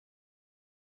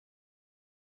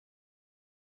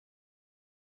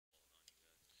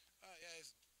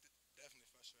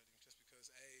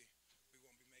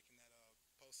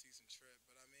postseason trip.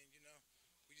 But I mean,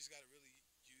 we just got to really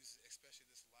use, especially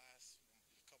this last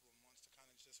couple of months, to kind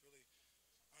of just really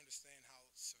understand how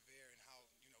severe and how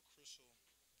crucial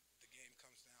the game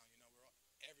comes down.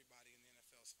 Everybody in the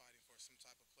NFL is fighting for some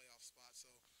type of playoff spot.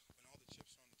 So when all the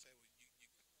chips are on the table,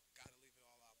 you got to leave it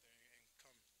all out there and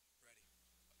come ready.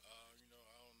 I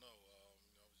don't know.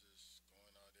 I was just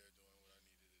going out there doing what I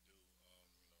needed to do.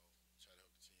 Try to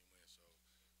help the team win. So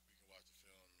we can watch the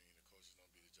film. I mean, the coaches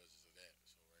don't be the judges of that.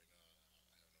 So right now,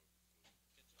 I have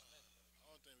no clue.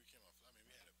 I don't think we came off. I mean,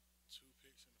 we had two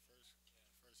picks in the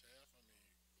first half. I mean,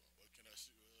 what can I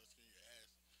shoot? What else can you ask?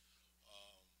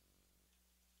 Um,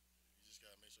 you just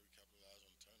gotta make sure we capitalize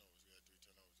on the turnovers. We had three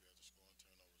turnovers. We had to score on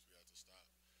turnovers. We had to stop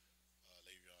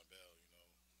Le'Veon Bell.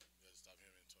 We had to stop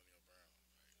him and Antonio Brown.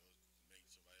 Right? Those make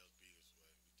somebody else beat us,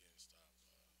 but we didn't stop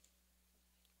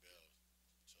Bell.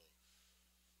 So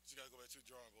just gotta go back to the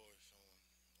drawing boards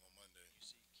on Monday. You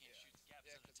see, you can't shoot the gap.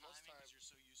 Yeah, Is that the because most timing? time, Because you're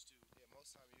so used to. yeah, most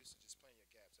time you're used to just playing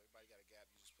your gaps. Everybody got a gap.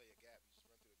 You just play your gap. You just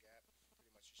run through the gap.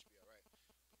 Pretty much, you should be all right. But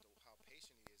how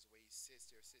patient he is, the way he sits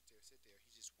there,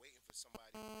 he's just waiting for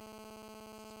somebody to go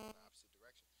in the opposite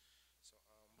direction. So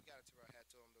we got to tip our hat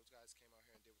to them. Those guys came out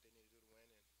here and did what they needed to do to win,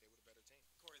 and they were the better team.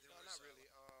 Corey, there No, was not really.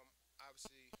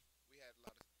 Obviously, we had a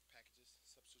lot of packages,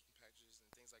 substitution packages, and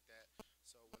things like that.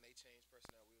 So when they changed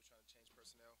personnel, we were trying to change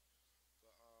personnel.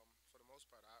 But for the most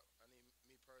part,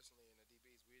 me personally and the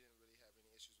DBs, we didn't really have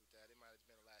any issues with that. It might have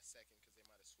been the last second because they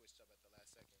might have switched up at the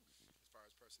last second as far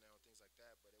as personnel and things like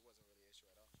that. But it wasn't really an issue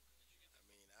at all.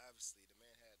 I mean, obviously, the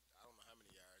man had, I don't know how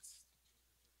many yards.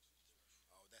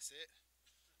 Oh, that's it?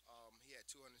 He had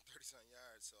 230-something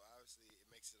yards, so obviously it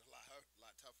makes it a lot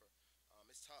tougher.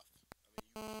 It's tough.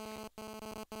 I mean,